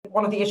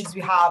one of the issues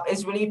we have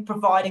is really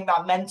providing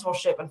that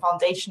mentorship and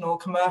foundational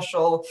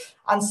commercial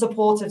and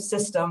supportive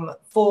system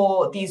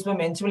for these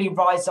women to really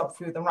rise up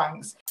through the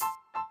ranks.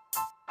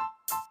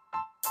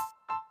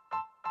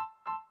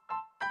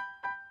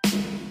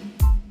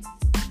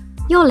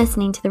 You're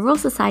listening to the Royal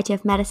Society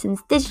of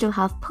Medicine's Digital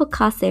Health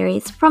podcast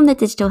series from the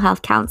Digital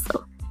Health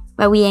Council,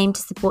 where we aim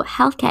to support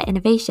healthcare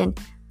innovation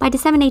by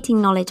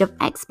disseminating knowledge of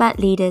expert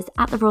leaders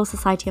at the Royal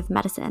Society of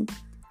Medicine.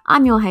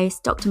 I'm your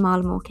host, Dr.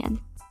 Marla Morkin.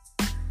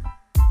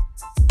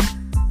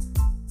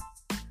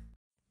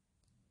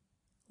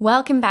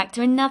 Welcome back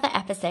to another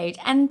episode,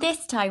 and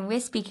this time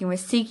we're speaking with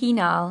Suki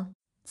Nal.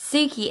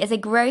 Suki is a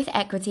growth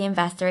equity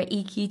investor at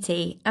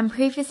EQT and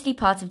previously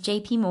part of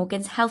JP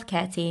Morgan's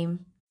healthcare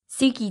team.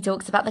 Suki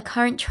talks about the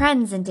current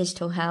trends in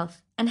digital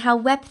health and how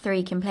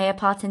Web3 can play a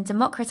part in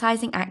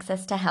democratizing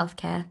access to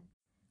healthcare.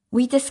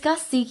 We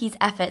discuss Suki's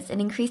efforts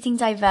in increasing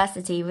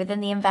diversity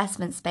within the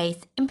investment space,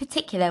 in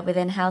particular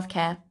within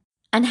healthcare,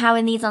 and how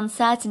in these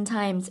uncertain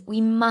times we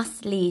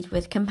must lead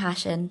with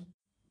compassion.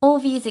 All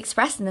views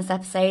expressed in this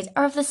episode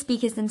are of the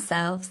speakers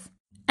themselves.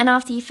 And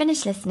after you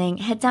finish listening,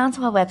 head down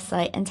to our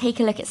website and take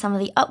a look at some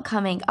of the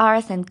upcoming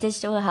RSM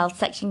Digital Health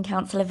Section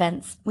Council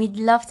events. We'd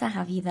love to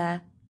have you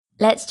there.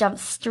 Let's jump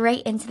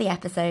straight into the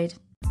episode.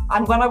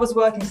 And when I was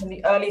working in some of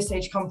the early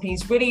stage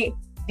companies, really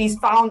these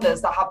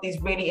founders that have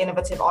these really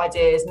innovative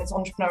ideas and this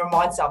entrepreneurial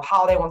mindset of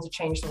how they want to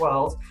change the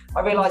world, I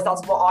realized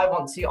that's what I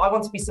want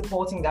to be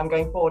supporting them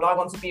going forward. I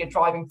want to be a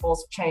driving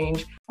force of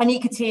change. And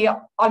EQT,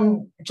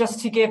 just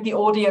to give the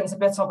audience a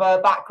bit of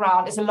a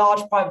background, it's a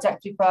large private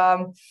equity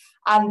firm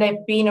and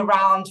they've been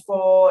around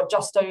for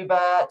just over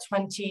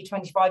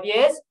 25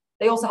 years.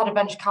 They also had a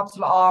venture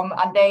capital arm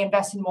and they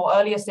invest in more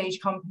earlier stage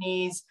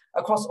companies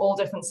across all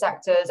different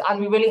sectors.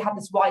 And we really had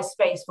this wide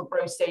space for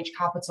growth stage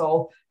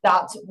capital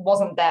that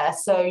wasn't there.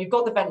 So you've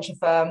got the venture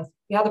firm,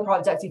 you had the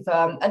private equity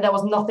firm, and there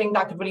was nothing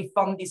that could really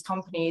fund these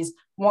companies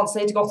once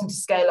they'd got into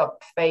scale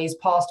up phase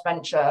past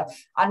venture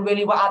and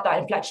really were at that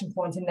inflection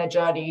point in their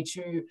journey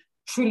to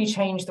truly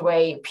change the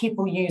way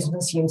people use and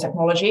consume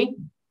technology.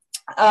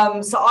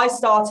 So I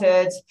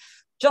started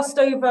just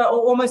over or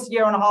almost a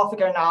year and a half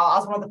ago now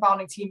as one of the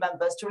founding team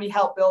members to really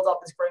help build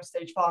up this growth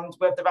stage fund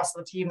with the rest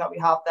of the team that we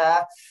have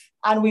there.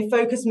 And we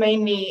focus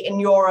mainly in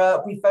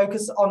Europe. We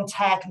focus on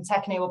tech and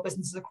tech-enabled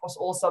businesses across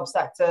all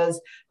subsectors.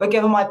 But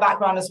given my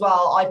background as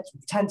well, I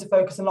tend to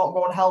focus a lot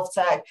more on health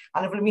tech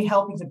and have really been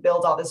helping to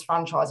build out this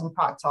franchise and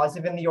practice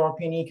within the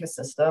European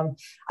ecosystem.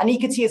 And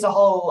EQT as a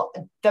whole,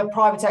 the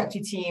private equity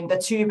team, the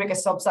two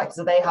biggest subsectors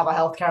that they have are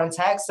healthcare and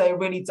tech. So it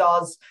really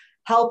does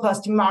help us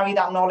to marry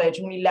that knowledge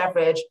and really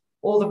leverage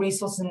all the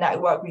resources and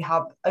network we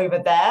have over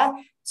there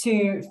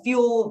to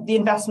fuel the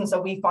investments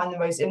that we find the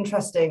most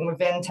interesting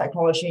within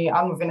technology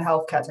and within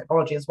healthcare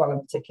technology as well in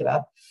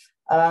particular.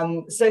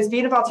 So it's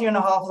been about a year and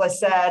a half, as I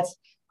said,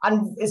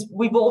 and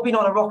we've all been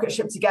on a rocket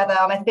ship together.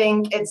 And I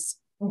think it's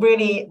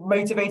really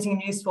motivating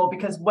and useful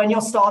because when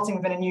you're starting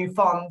within a new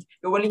fund,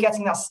 you're really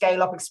getting that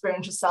scale up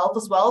experience yourself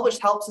as well, which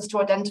helps us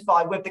to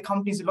identify with the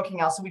companies we're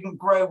looking at so we can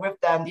grow with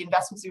them. The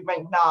investments we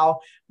make now,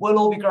 we'll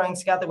all be growing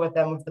together with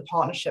them with the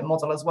partnership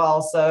model as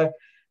well. So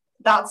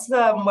that's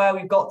where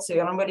we've got to,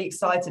 and I'm really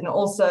excited. And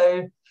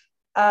also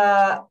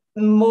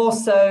more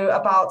so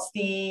about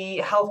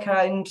the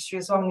healthcare industry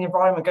as well and the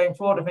environment going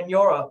forward within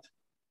Europe.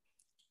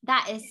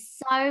 That is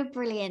so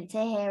brilliant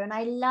to hear. And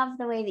I love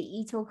the way that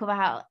you talk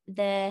about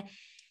the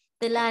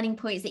learning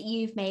points that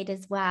you've made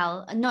as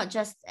well, and not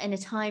just in a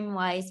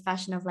time-wise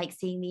fashion of like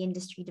seeing the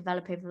industry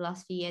develop over the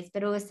last few years,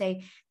 but also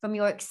from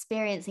your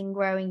experience in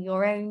growing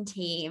your own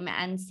team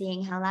and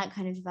seeing how that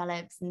kind of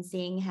develops and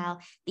seeing how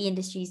the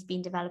industry's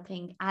been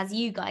developing as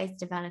you guys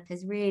develop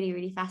is really,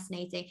 really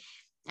fascinating.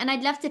 And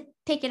I'd love to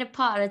pick it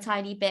apart a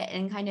tiny bit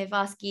and kind of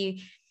ask you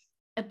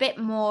a bit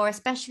more,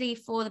 especially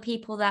for the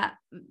people that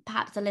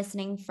perhaps are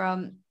listening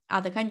from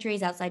other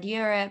countries outside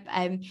Europe.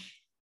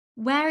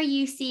 Where are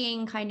you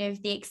seeing kind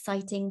of the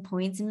exciting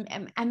points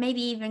and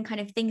maybe even kind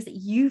of things that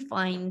you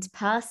find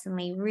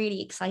personally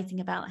really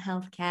exciting about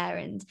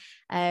healthcare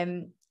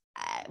and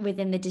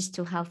within the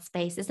digital health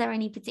space? Is there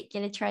any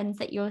particular trends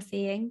that you're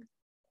seeing?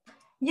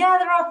 Yeah,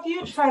 there are a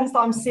few trends that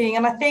I'm seeing,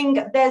 and I think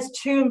there's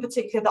two in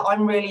particular that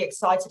I'm really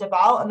excited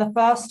about. And the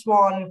first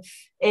one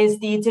is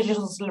the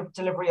digital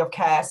delivery of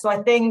care. So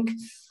I think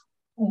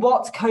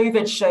what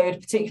COVID showed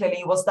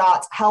particularly was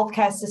that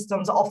healthcare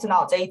systems are often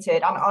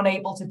outdated and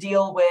unable to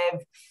deal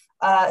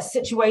with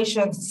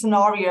situations,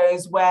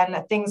 scenarios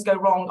when things go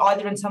wrong,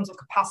 either in terms of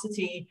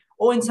capacity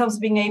or in terms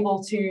of being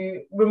able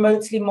to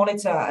remotely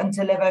monitor and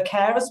deliver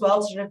care as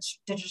well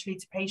digitally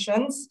to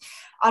patients.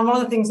 And one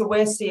of the things that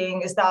we're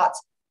seeing is that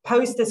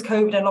post this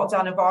COVID and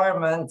lockdown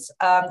environment,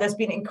 there's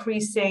been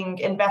increasing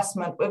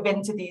investment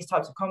into these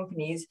types of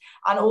companies.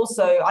 And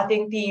also, I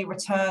think the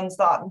returns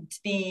that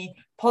the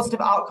positive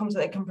outcomes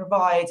that they can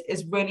provide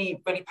is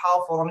really, really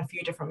powerful on a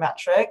few different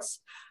metrics.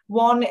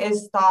 One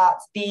is that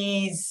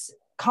these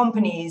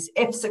companies,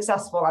 if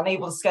successful and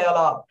able to scale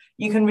up,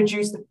 you can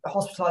reduce the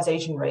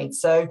hospitalization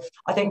rates. So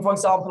I think, for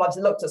example, I've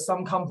looked at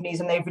some companies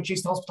and they've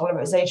reduced the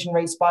hospitalization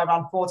rates by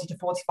around 40 to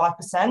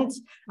 45%.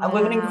 And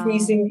with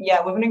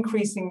an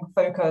increasing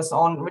focus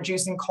on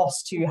reducing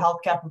costs to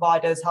healthcare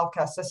providers,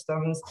 healthcare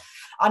systems,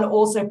 and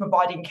also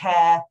providing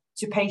care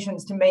to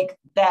patients to make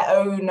their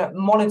own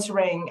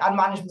monitoring and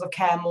management of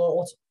care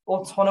more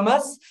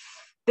autonomous.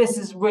 This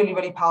is really,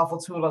 really powerful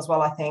tool as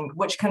well, I think,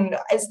 which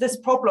it's this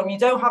problem. You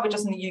don't have it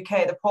just in the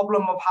UK. The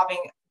problem of having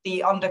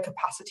the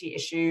undercapacity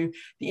issue,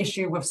 the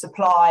issue with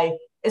supply,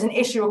 is an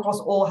issue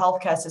across all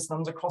healthcare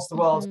systems across the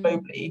world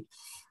globally.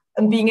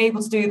 And being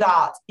able to do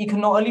that, you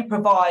can not only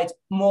provide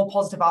more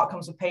positive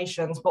outcomes for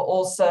patients, but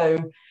also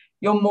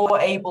you're more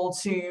able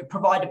to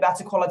provide a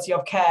better quality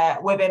of care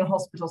within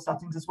hospital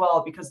settings as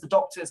well, because the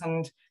doctors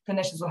and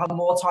clinicians will have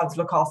more time to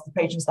look after the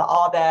patients that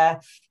are there.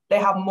 They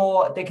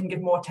can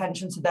give more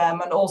attention to them.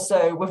 And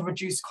also with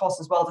reduced costs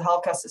as well to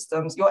healthcare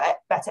systems, you're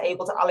better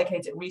able to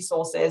allocate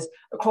resources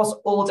across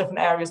all different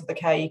areas of the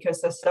care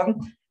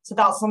ecosystem. So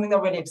that's something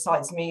that really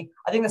excites me.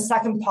 I think the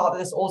second part that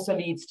this also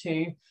leads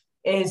to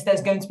is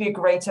there's going to be a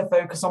greater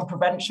focus on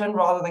prevention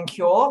rather than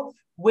cure.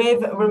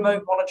 With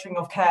remote monitoring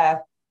of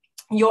care,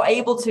 you're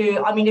able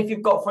to, I mean, if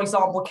you've got, for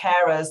example,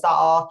 carers that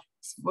are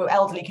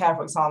elderly care,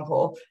 for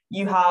example,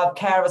 you have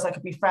carers that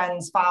could be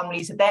friends,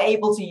 families, so they're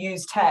able to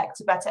use tech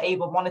to better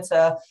able to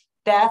monitor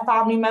their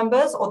family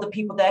members or the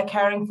people they're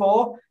caring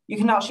for. You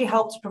can actually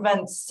help to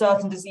prevent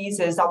certain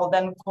diseases that will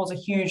then cause a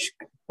huge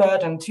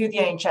burden to the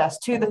NHS,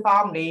 to the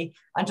family,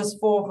 and just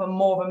for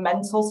more of a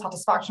mental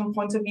satisfaction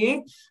point of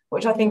view,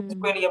 which I think is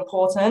really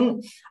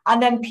important.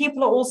 And then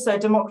people are also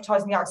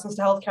democratizing access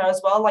to healthcare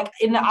as well. Like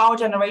in our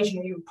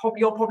generation,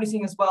 you're probably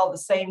seeing as well the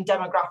same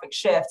demographic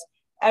shift.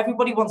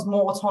 Everybody wants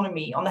more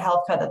autonomy on the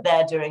healthcare that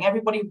they're doing.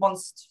 Everybody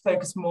wants to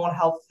focus more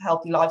on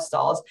healthy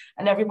lifestyles,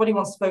 and everybody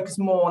wants to focus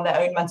more on their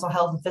own mental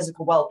health and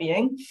physical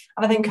well-being.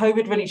 And I think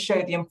COVID really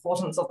showed the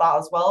importance of that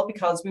as well,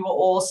 because we were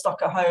all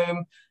stuck at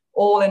home,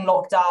 all in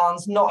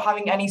lockdowns, not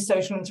having any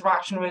social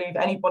interaction really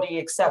with anybody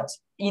except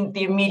in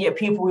the immediate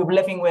people we were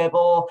living with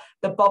or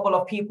the bubble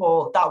of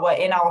people that were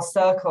in our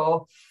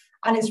circle.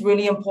 And it's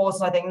really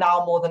important, I think,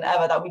 now more than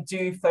ever that we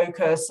do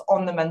focus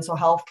on the mental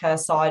health care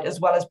side,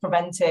 as well as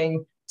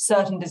preventing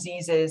certain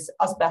diseases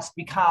as best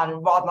we can,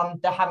 rather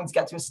than having to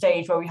get to a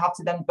stage where we have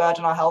to then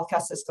burden our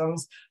healthcare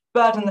systems,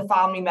 burden the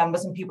family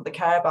members and people that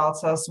care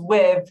about us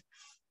with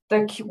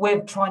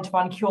trying to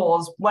find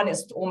cures when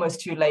it's almost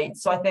too late.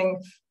 So I think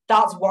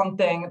that's one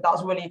thing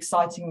that's really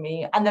exciting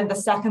me. And then the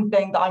second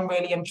thing that I'm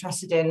really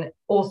interested in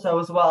also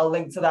as well,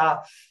 linked to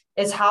that,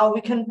 is how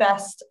we can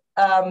best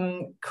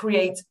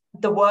create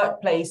the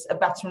workplace a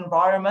better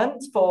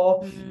environment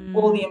for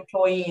all the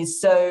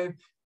employees. So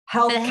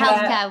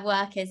healthcare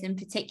workers in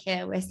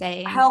particular, we're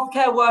saying.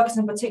 Healthcare workers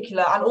in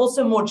particular, and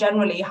also more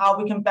generally, how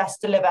we can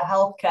best deliver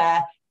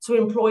healthcare to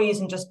employees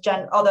and just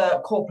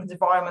other corporate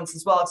environments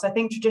as well. Because I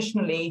think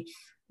traditionally,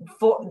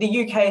 for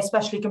the UK,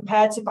 especially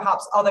compared to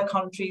perhaps other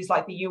countries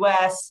like the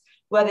US,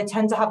 where they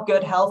tend to have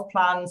good health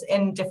plans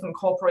in different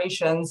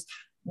corporations,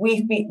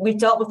 we've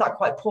dealt with that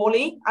quite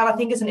poorly. And I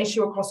think it's an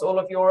issue across all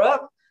of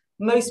Europe.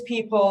 Most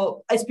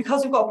people, it's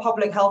because we've got a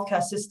public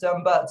healthcare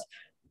system, but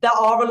there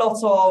are a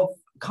lot of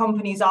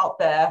companies out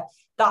there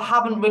that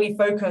haven't really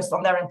focused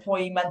on their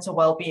employee mental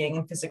well-being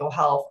and physical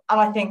health.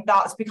 And I think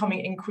that's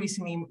becoming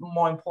increasingly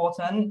more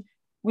important.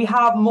 We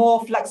have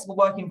more flexible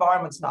work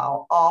environments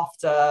now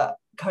after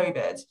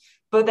COVID,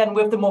 but then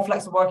with the more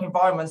flexible work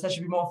environments, there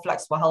should be more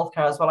flexible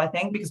healthcare as well, I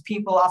think, because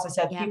people, as I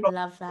said, people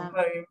are from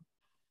home,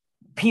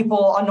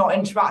 people are not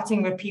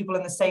interacting with people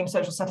in the same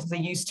social settings they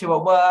used to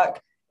at work.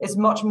 It's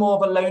much more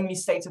of a lonely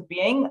state of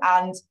being,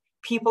 and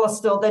people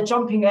are they're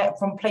jumping it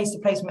from place to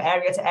place, from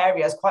area to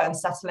area. Is quite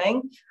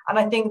unsettling. And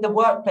I think the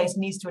workplace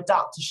needs to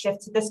adapt to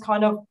shift to this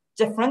kind of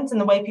difference in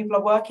the way people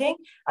are working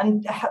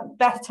and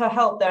better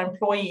help their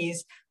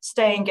employees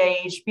stay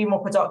engaged, be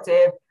more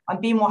productive and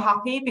be more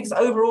happy, because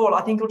overall,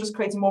 I think it'll just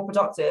create a more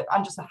productive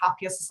and just a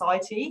happier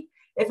society.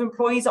 If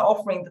employees are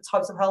offering the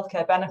types of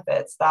healthcare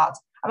benefits that,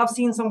 and I've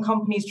seen some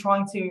companies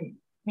trying to,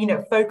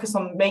 focus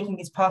on making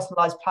these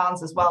personalized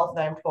plans as well for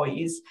their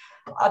employees,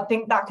 I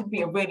think that could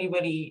be a really,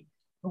 really,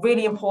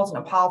 really important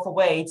and powerful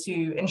way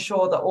to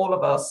ensure that all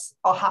of us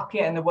are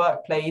happier in the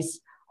workplace,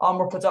 are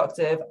more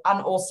productive,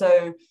 and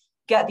also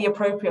get the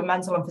appropriate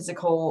mental and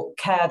physical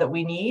care that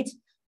we need,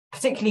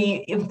 particularly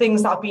in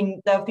things that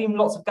there have been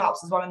lots of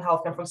gaps as well in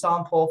healthcare, for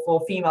example,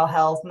 for female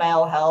health,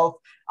 male health,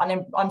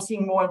 and I'm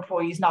seeing more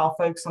employees now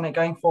focus on it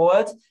going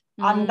forward.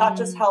 And that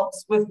just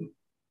helps with,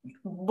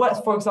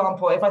 for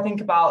example, if I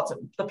think about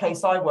the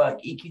place I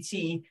work,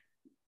 EQT,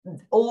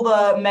 all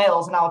the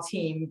males in our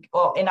team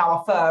or in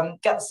our firm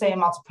get the same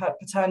amount of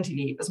paternity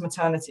leave as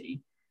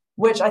maternity,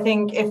 which I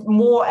think if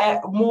more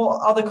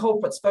other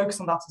corporates focus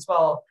on that as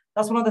well,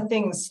 that's one of the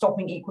things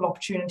stopping equal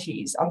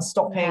opportunities and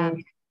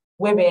stopping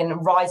women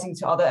rising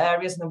to other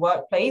areas in the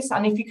workplace.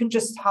 And if you can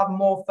just have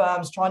more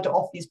firms trying to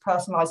offer these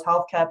personalized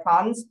healthcare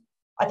plans,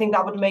 I think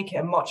that would make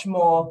it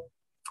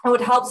it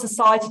would help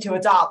society to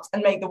adapt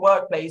and make the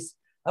workplace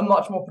a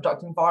much more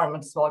productive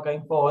environment as well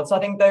going forward. So I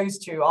think those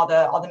two are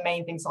the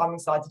main things I'm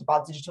excited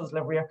about: digital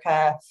delivery of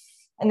care,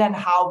 and then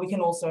how we can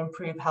also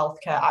improve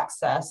healthcare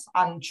access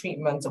and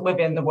treatment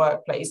within the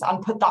workplace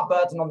and put that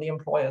burden on the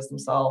employers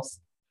themselves.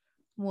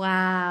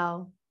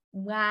 Wow.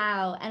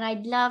 Wow. And I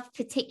love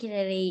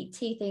particularly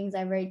two things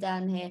I wrote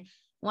down here.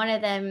 One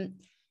of them,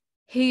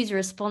 whose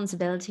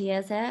responsibility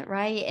is it,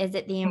 right? Is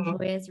it the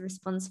employer's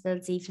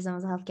responsibility for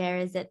someone's healthcare?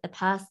 Is it the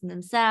person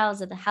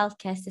themselves or the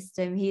healthcare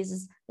system?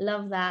 Who's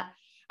love that.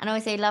 And I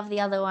also love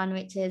the other one,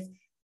 which is,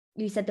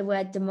 you said the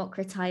word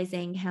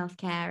democratizing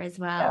healthcare as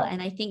well. Yeah.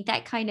 And I think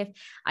that kind of,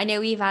 I know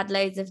we've had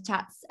loads of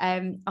chats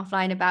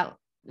offline about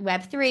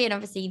Web3, and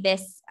obviously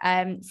this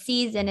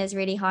season is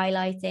really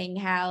highlighting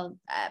how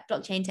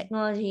blockchain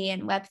technology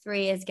and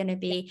Web3 is going to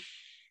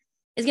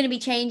be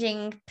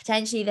changing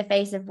potentially the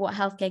face of what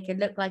healthcare could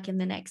look like in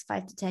the next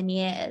 5 to 10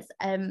 years.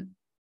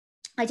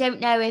 I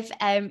don't know if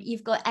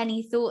you've got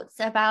any thoughts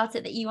about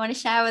it that you want to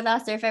share with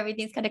us, or if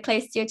everything's kind of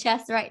close to your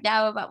chest right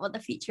now about what the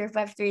future of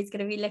Web3 is going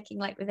to be looking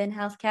like within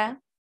healthcare.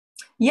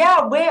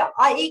 Yeah, we're at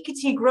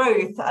EQT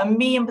Growth,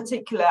 me in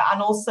particular,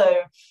 and also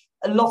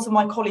a lot of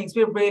my colleagues,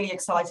 we're really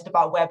excited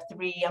about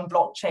Web3 and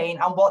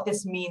blockchain and what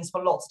this means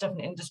for lots of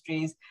different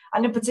industries.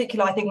 And in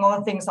particular, I think one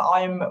of the things that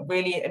I'm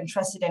really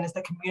interested in is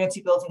the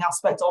community building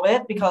aspect of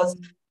it, because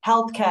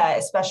healthcare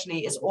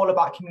especially is all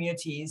about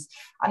communities.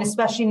 And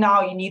especially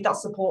now, you need that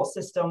support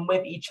system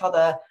with each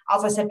other.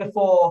 As I said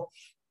before,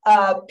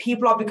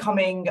 people are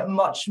becoming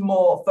much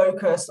more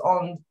focused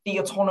on the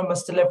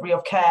autonomous delivery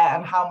of care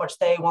and how much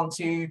they want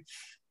to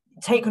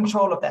take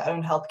control of their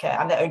own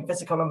healthcare and their own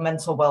physical and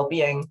mental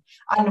well-being.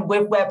 And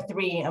with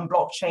Web3 and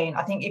blockchain,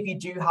 I think if you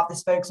do have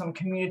this focus on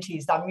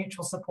communities, that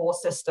mutual support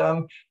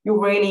system,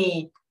 you're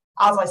really,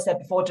 as I said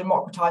before,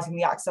 democratizing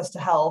the access to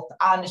health.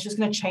 And it's just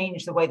going to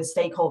change the way the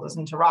stakeholders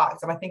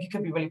interact. And I think it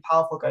could be really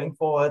powerful going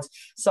forward.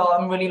 So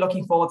I'm really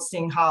looking forward to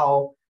seeing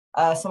how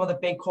some of the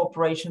big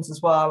corporations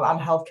as well and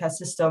healthcare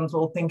systems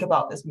will think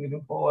about this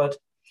moving forward.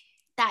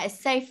 That is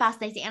so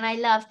fascinating. And I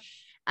love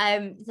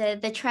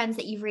the trends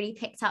that you've really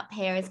picked up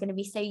here is going to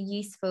be so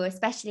useful,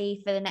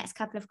 especially for the next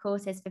couple of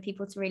quarters, for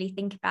people to really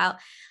think about.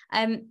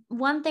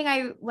 One thing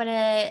I want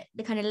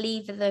to kind of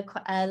leave the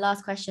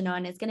last question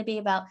on is going to be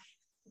about,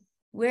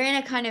 we're in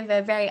a kind of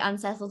a very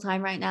unsettled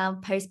time right now,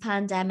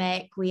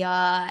 post-pandemic. We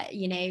are,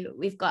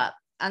 we've got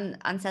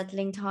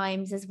unsettling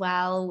times as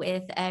well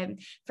with,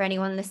 for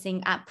anyone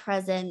listening at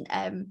present,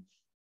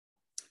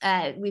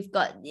 we've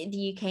got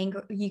the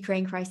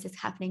Ukraine crisis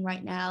happening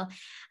right now.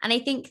 And I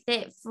think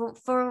that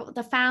for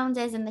the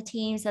founders and the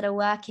teams that are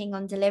working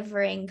on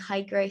delivering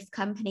high growth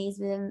companies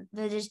within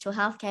the digital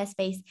healthcare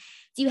space,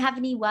 do you have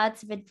any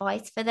words of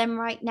advice for them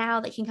right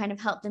now that can kind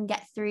of help them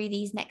get through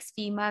these next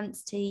few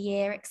months to a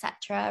year,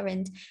 etc.?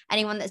 And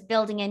anyone that's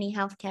building any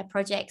healthcare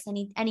projects,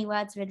 any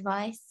words of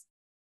advice?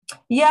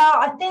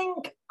 Yeah,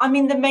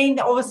 the main,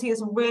 obviously,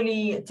 it's a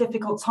really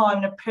difficult time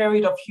and a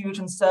period of huge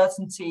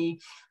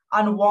uncertainty.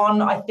 And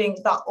one, I think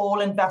that all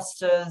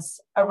investors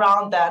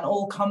around there and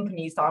all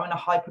companies that are in a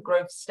hyper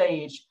growth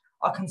stage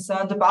are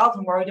concerned about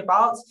and worried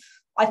about.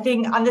 I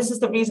think, and this is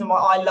the reason why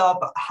I love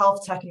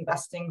health tech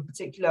investing in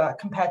particular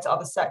compared to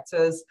other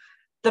sectors,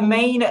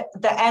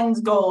 the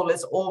end goal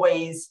is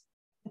always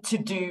to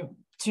do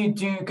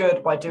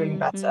good by doing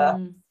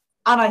better.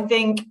 And I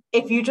think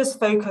if you just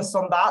focus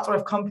on that, or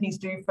if companies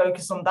do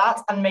focus on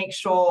that and make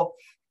sure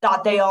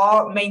that they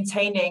are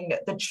maintaining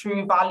the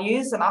true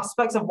values and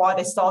aspects of why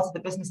they started the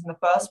business in the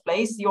first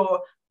place,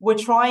 we're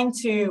trying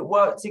to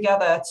work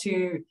together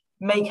to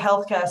make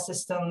healthcare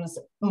systems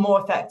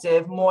more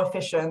effective, more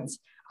efficient,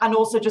 and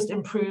also just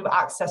improve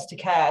access to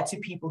care to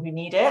people who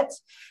need it,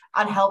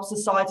 and help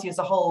society as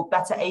a whole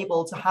better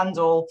able to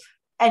handle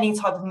any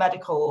type of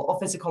medical or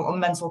physical or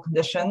mental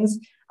conditions.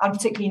 And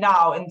particularly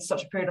now in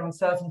such a period of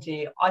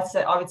uncertainty,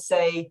 I would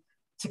say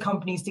to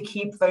companies to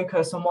keep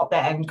focused on what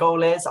their end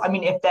goal is. I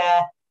mean,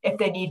 if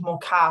they need more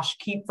cash,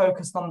 keep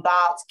focused on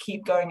that,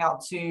 keep going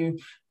out to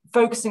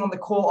focusing on the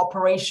core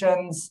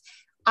operations,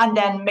 and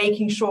then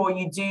making sure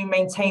you do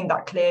maintain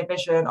that clear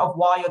vision of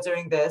why you're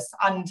doing this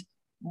and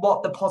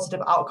what the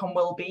positive outcome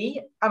will be.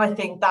 And I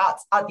think that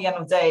at the end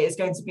of the day is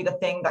going to be the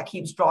thing that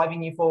keeps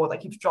driving you forward,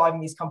 that keeps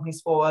driving these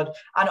companies forward,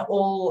 and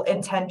all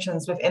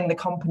intentions within the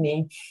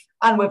company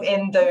and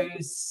within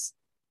those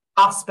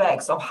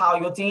aspects of how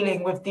you're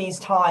dealing with these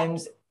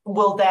times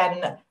will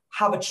then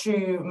have a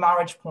true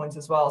marriage point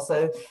as well.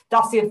 So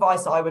that's the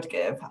advice I would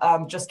give.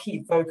 Just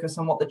keep focused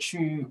on what the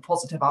true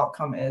positive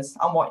outcome is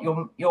and what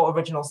your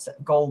original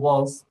goal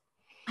was.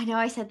 I know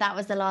I said that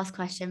was the last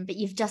question, but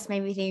you've just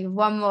made me think of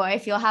one more.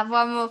 If you'll have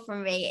one more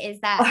from me, is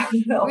that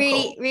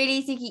really,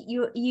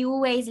 you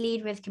always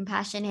lead with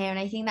compassion here. And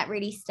I think that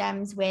really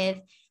stems with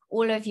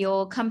all of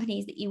your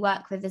companies that you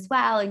work with as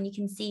well. And you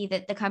can see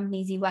that the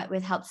companies you work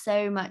with helped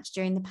so much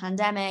during the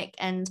pandemic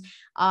and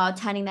are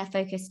turning their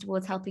focus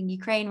towards helping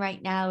Ukraine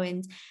right now,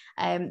 and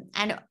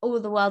all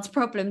the world's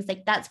problems.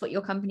 Like, that's what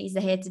your companies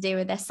are here to do,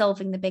 and they're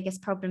solving the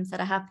biggest problems that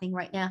are happening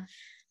right now.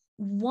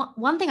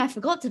 one thing I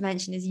forgot to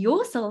mention is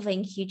you're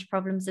solving huge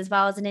problems as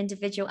well as an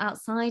individual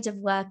outside of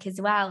work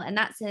as well. And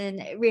that's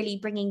in really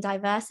bringing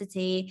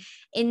diversity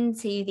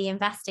into the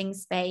investing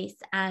space.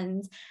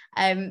 And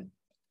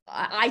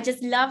I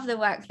just love the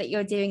work that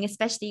you're doing,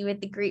 especially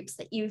with the groups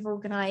that you've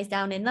organized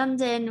down in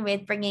London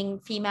with bringing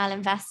female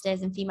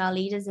investors and female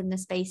leaders in the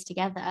space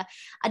together.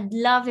 I'd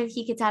love if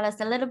you could tell us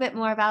a little bit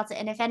more about it.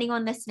 And if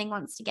anyone listening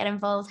wants to get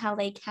involved, how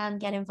they can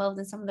get involved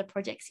in some of the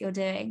projects you're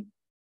doing.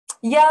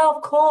 Yeah,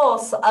 of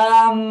course.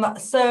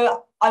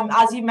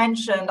 As you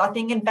mentioned, I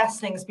think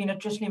investing has been a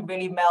traditionally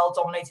really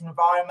male-dominated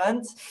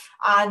environment.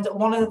 And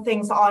one of the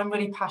things that I'm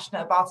really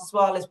passionate about as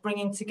well is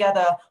bringing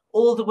together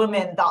all the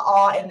women that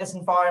are in this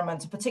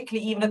environment,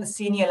 particularly even at the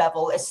senior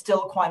level, is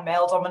still quite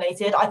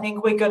male-dominated. I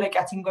think we're good at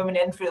getting women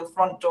in through the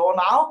front door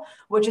now,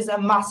 which is a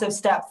massive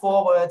step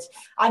forward.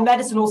 And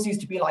medicine also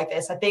used to be like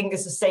this. I think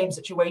it's the same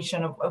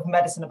situation of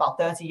medicine about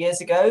 30 years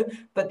ago.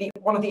 But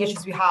one of the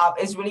issues we have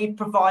is really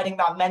providing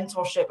that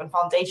mentorship and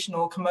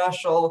foundational,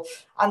 commercial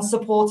and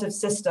supportive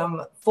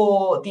system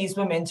for these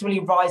women to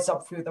really rise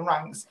up through the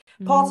ranks.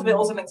 Part of it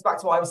also links back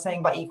to what I was saying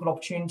about equal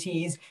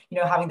opportunities,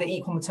 having the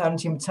equal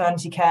maternity and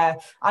maternity care.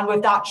 And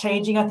with that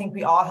changing, I think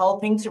we are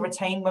helping to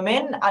retain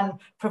women and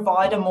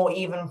provide a more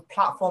even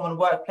platform and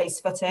workplace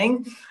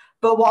footing.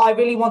 But what I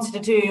really wanted to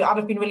do, and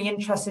I've been really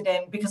interested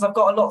in, because I've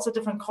got lots of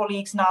different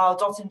colleagues now,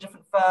 dotted in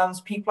different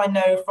firms, people I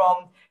know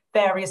from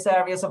various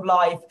areas of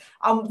life.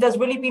 There's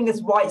really been this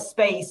white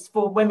space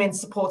for women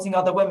supporting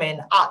other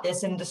women at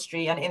this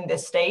industry and in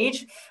this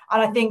stage.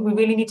 And I think we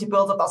really need to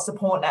build up that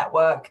support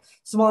network.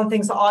 So one of the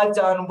things that I've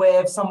done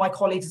with some of my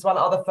colleagues as well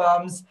at other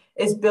firms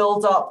is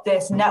build up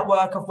this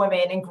network of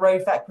women in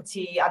growth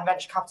equity and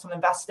venture capital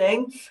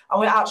investing. And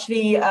we're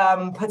actually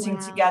putting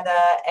together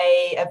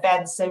a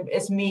event. So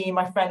it's me,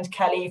 my friend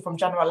Kelly from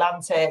General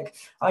Atlantic.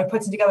 I'm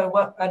putting together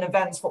an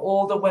event for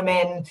all the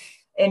women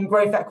in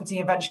growth equity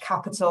and venture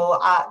capital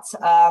at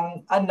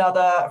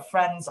another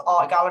friend's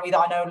art gallery that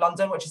I know in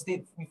London, which is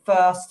the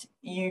first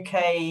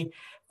UK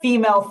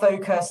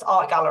female-focused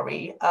art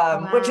gallery,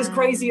 which is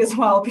crazy as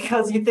well,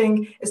 because you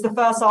think it's the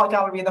first art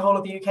gallery in the whole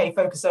of the UK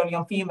focused only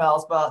on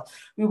females. But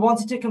we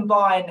wanted to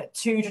combine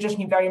two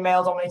traditionally very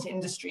male-dominated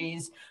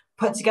industries,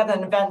 put together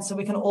an event so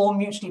we can all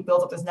mutually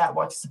build up this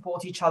network to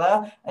support each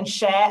other and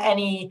share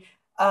any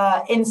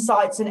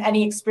insights and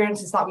any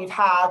experiences that we've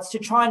had to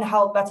try and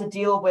help better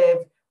deal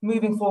with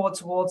moving forward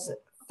towards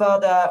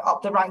further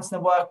up the ranks in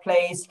the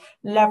workplace,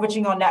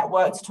 leveraging our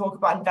network to talk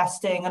about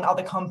investing and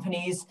other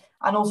companies,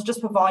 and also just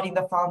providing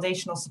the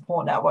foundational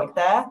support network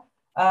there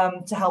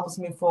to help us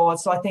move forward.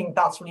 So I think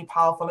that's really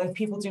powerful. And if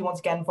people do want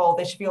to get involved,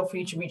 they should feel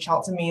free to reach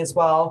out to me as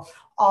well,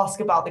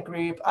 ask about the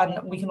group, and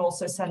we can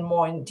also send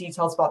more in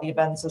details about the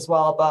events as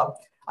well. But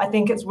I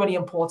think it's really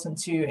important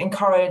to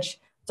encourage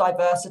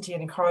diversity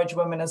and encourage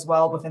women as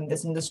well within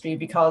this industry,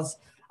 because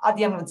at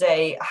the end of the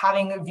day,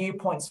 having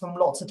viewpoints from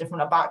lots of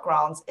different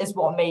backgrounds is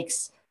what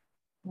makes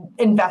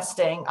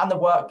investing and the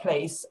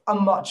workplace a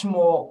much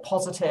more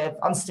positive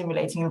and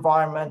stimulating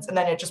environment. And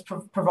then it just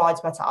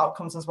provides better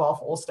outcomes as well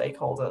for all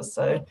stakeholders.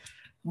 So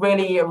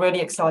really,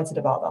 really excited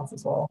about that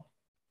as well.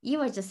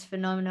 You are just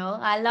phenomenal.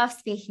 I love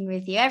speaking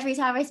with you. Every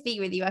time I speak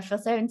with you, I feel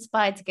so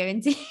inspired to go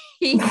into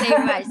you so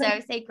much. So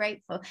I'm so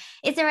grateful.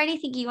 Is there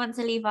anything you want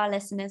to leave our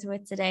listeners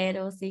with today at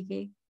all,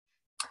 Suki?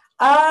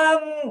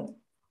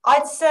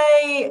 I'd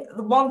say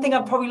the one thing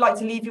I'd probably like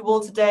to leave you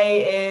all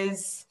today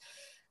is,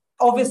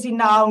 obviously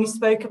now, we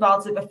spoke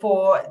about it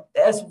before,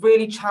 it's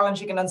really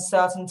challenging and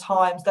uncertain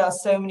times. There are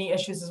so many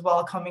issues as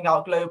well coming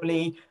out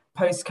globally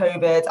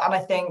post-COVID. And I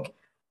think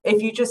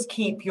if you just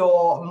keep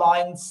your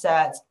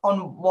mindset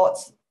on what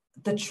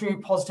the true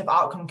positive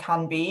outcome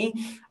can be,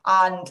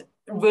 and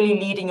really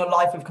leading your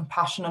life with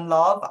compassion and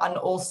love, and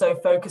also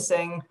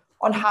focusing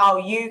on how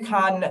you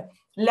can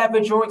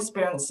leverage your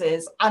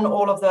experiences and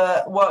all of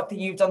the work that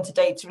you've done to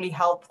date to really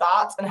help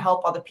that and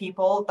help other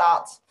people,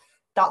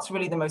 that's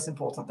really the most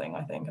important thing,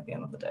 I think, at the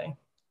end of the day.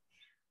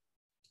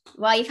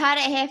 Well, you've heard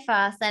it here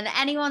first. And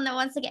anyone that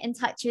wants to get in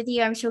touch with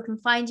you, I'm sure can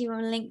find you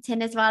on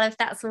LinkedIn as well, if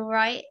that's all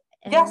right.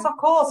 Yes, of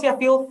course. Yeah,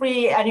 feel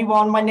free,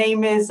 anyone. My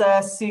name is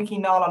Suki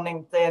Nahl on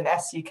LinkedIn,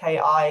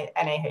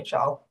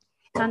 SUKINAHL.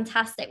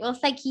 Fantastic. Well,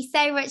 thank you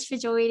so much for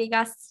joining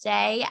us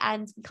today,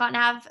 and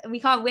we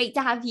can't wait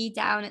to have you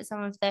down at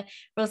some of the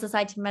Royal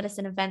Society of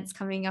Medicine events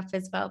coming up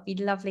as well. It'd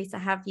be lovely to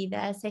have you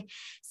there. So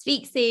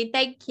speak soon.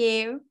 Thank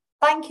you.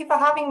 Thank you for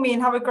having me,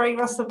 and have a great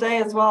rest of the day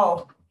as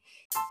well.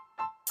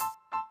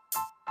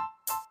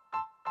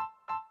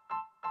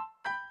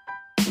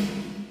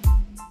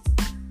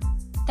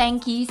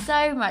 Thank you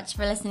so much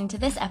for listening to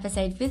this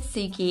episode with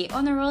Suki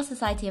on the Royal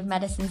Society of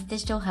Medicine's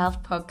Digital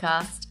Health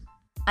podcast.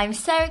 I'm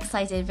so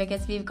excited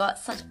because we've got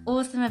such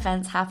awesome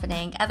events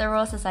happening at the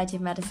Royal Society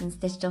of Medicine's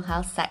Digital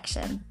Health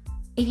section.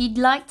 If you'd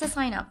like to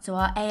sign up to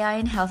our AI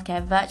in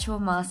Healthcare virtual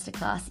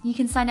masterclass, you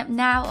can sign up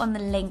now on the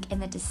link in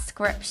the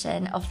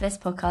description of this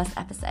podcast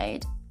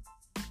episode.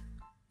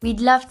 We'd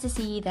love to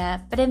see you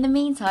there, but in the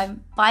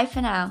meantime, bye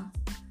for now.